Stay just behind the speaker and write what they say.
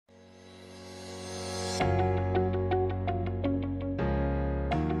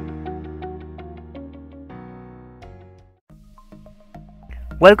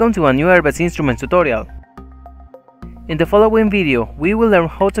Welcome to a new Erbessd Instruments tutorial. In the following video, we will learn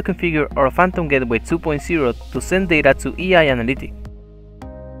how to configure our Phantom Gateway 2.0 to send data to EI Analytic.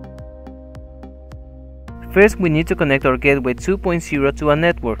 First, we need to connect our Gateway 2.0 to a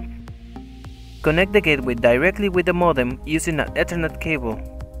network. Connect the gateway directly with the modem using an Ethernet cable,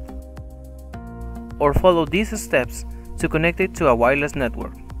 or follow these steps to connect it to a wireless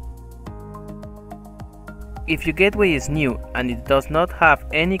network. If your gateway is new and it does not have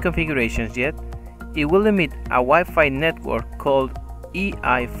any configurations yet, it will emit a Wi-Fi network called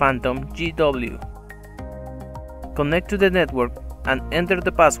EI Phantom GW. Connect to the network and enter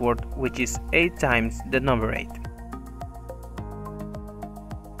the password, which is 8 times the number 8.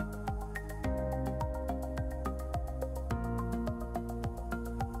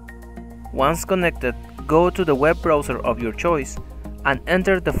 Once connected, go to the web browser of your choice and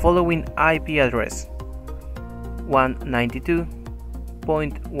enter the following IP address: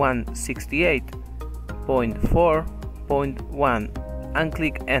 192.168.4.1 and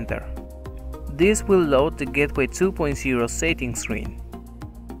click enter. This will load the Gateway 2.0 settings screen.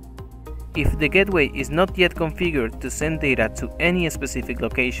 If the gateway is not yet configured to send data to any specific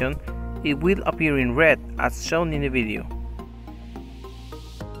location, it will appear in red as shown in the video.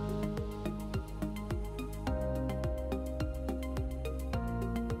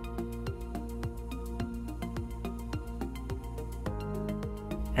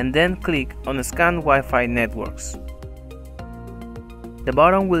 And then click on Scan Wi-Fi Networks. The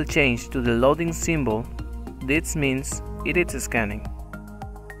button will change to the loading symbol. This means it is scanning.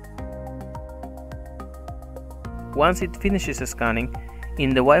 Once it finishes scanning, in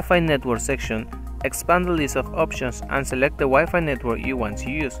the Wi-Fi network section, expand the list of options and select the Wi-Fi network you want to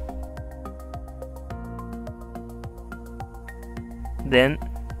use. Then,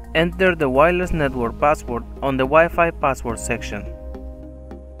 enter the wireless network password on the Wi-Fi password section.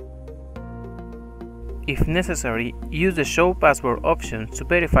 If necessary, use the Show Password option to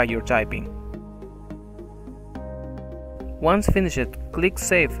verify your typing. Once finished, click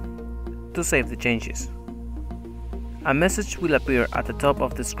Save to save the changes. A message will appear at the top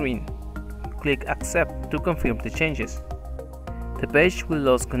of the screen. Click Accept to confirm the changes. The page will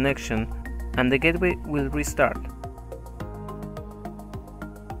lose connection and the gateway will restart.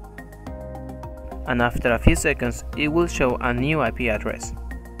 And after a few seconds, it will show a new IP address.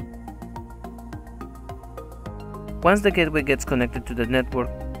 Once the gateway gets connected to the network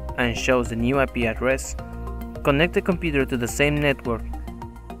and shows the new IP address, connect the computer to the same network,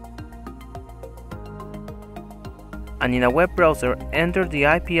 and in a web browser enter the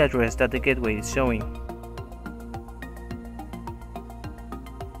IP address that the gateway is showing.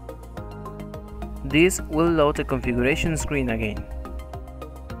 This will load the configuration screen again.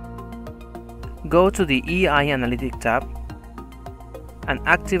 Go to the EI Analytic tab and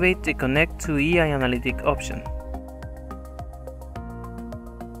activate the Connect to EI Analytic option.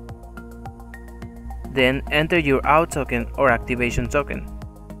 Then enter your out token or activation token.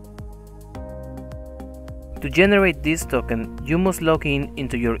 To generate this token, you must log in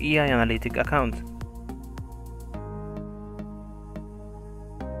into your EI Analytic account.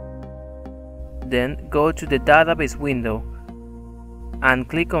 Then go to the database window and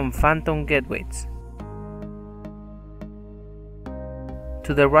click on Phantom Gateways.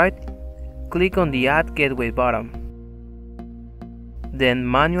 To the right, click on the Add Gateway button. Then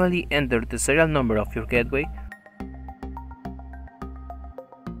manually enter the serial number of your gateway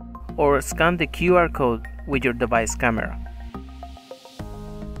or scan the QR code with your device camera.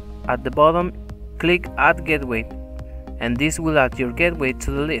 At the bottom, click Add Gateway and this will add your gateway to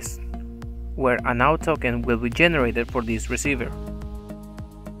the list, where an out token will be generated for this receiver.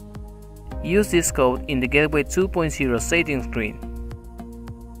 Use this code in the Gateway 2.0 settings screen.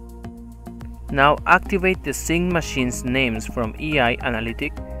 Now activate the Sync Machines names from EI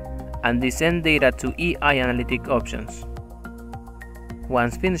Analytic and the Send Data to EI Analytic options.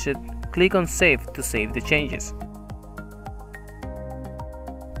 Once finished, click on Save to save the changes.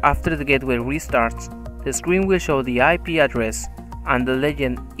 After the gateway restarts, the screen will show the IP address and the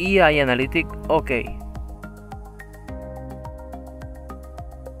legend EI Analytic OK.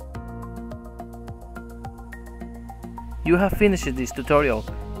 You have finished this tutorial.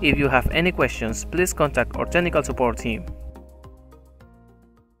 If you have any questions, please contact our technical support team.